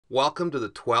Welcome to the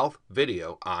 12th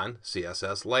video on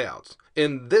CSS layouts.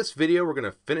 In this video, we're going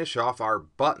to finish off our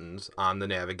buttons on the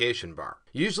navigation bar.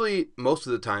 Usually, most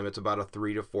of the time, it's about a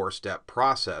 3 to 4 step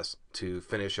process to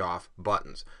finish off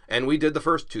buttons. And we did the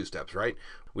first 2 steps, right?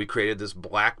 We created this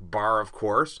black bar, of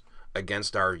course,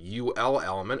 against our UL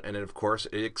element, and then, of course,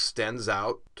 it extends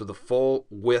out to the full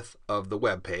width of the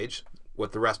web page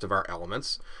with the rest of our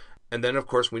elements. And then, of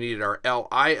course, we needed our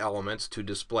LI elements to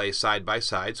display side by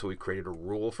side, so we created a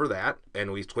rule for that,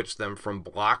 and we switched them from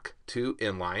block to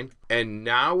inline. And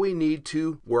now we need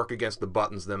to work against the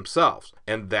buttons themselves,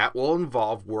 and that will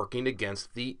involve working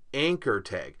against the anchor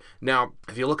tag. Now,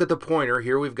 if you look at the pointer,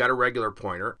 here we've got a regular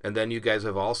pointer, and then you guys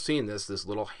have all seen this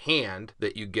little hand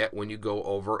that you get when you go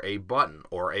over a button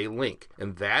or a link,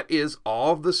 and that is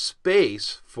all the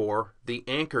space for the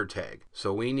anchor tag.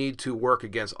 So we need to work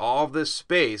against all of this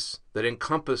space that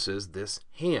encompasses this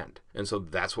hand. And so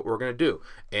that's what we're going to do.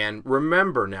 And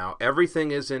remember now,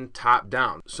 everything is in top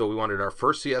down. So we wanted our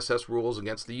first CSS rules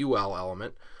against the UL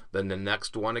element, then the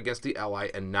next one against the LI,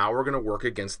 and now we're going to work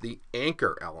against the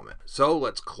anchor element. So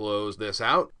let's close this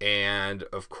out. And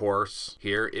of course,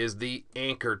 here is the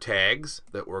anchor tags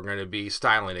that we're going to be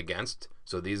styling against.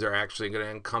 So these are actually going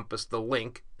to encompass the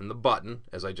link and the button,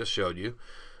 as I just showed you.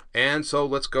 And so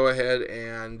let's go ahead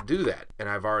and do that. And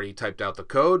I've already typed out the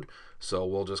code, so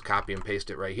we'll just copy and paste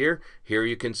it right here. Here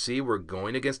you can see we're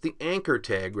going against the anchor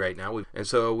tag right now. And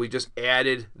so we just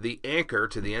added the anchor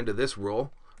to the end of this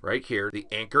rule right here, the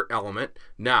anchor element.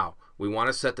 Now, we want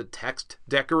to set the text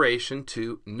decoration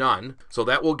to none, so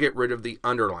that will get rid of the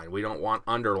underline. We don't want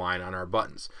underline on our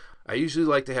buttons. I usually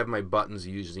like to have my buttons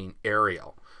using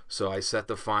Arial. So I set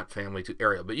the font family to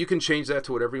Arial, but you can change that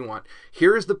to whatever you want.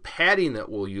 Here is the padding that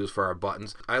we'll use for our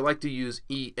buttons. I like to use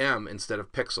EM instead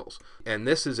of pixels. And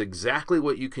this is exactly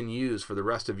what you can use for the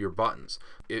rest of your buttons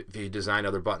if you design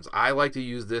other buttons. I like to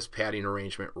use this padding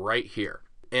arrangement right here.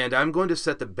 And I'm going to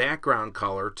set the background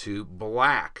color to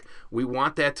black. We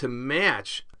want that to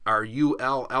match our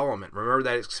UL element. Remember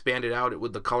that expanded out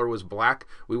with the color was black?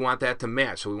 We want that to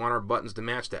match. So we want our buttons to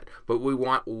match that. But we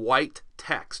want white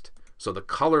text. So the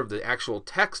color of the actual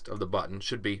text of the button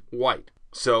should be white.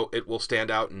 So it will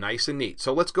stand out nice and neat.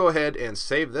 So let's go ahead and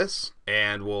save this,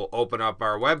 and we'll open up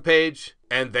our web page.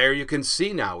 And there you can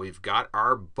see now we've got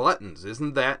our buttons.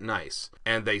 Isn't that nice?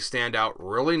 And they stand out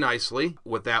really nicely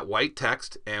with that white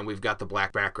text, and we've got the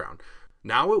black background.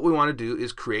 Now what we want to do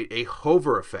is create a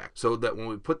hover effect so that when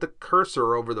we put the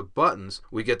cursor over the buttons,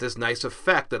 we get this nice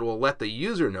effect that will let the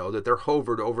user know that they're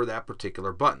hovered over that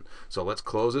particular button. So let's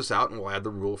close this out and we'll add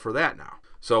the rule for that now.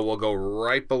 So we'll go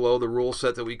right below the rule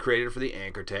set that we created for the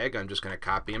anchor tag. I'm just going to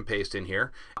copy and paste in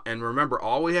here. And remember,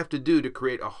 all we have to do to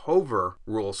create a hover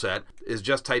rule set is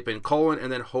just type in colon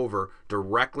and then hover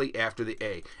directly after the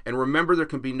A. And remember, there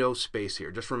can be no space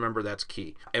here. Just remember that's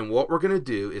key. And what we're going to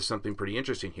do is something pretty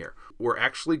interesting here. We're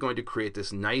actually going to create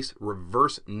this nice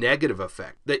reverse negative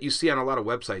effect that you see on a lot of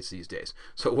websites these days.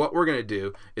 So what we're going to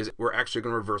do is we're actually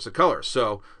going to reverse the color.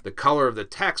 So the color of the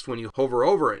text when you hover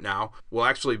over it now will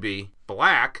actually be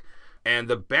black, and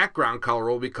the background color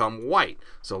will become white.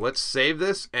 So let's save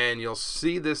this, and you'll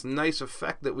see this nice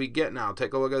effect that we get now.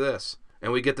 Take a look at this.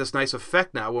 And we get this nice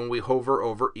effect now when we hover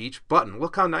over each button.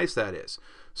 Look how nice that is.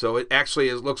 So it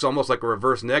actually looks almost like a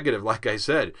reverse negative, like I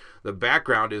said. The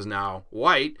background is now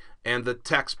white, and the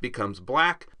text becomes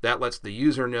black. That lets the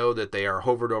user know that they are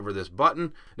hovered over this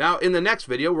button. Now, in the next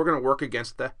video, we're going to work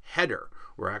against the header.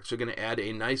 We're actually going to add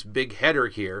a nice big header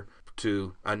here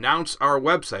to announce our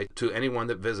website to anyone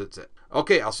that visits it.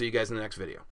 Okay, I'll see you guys in the next video.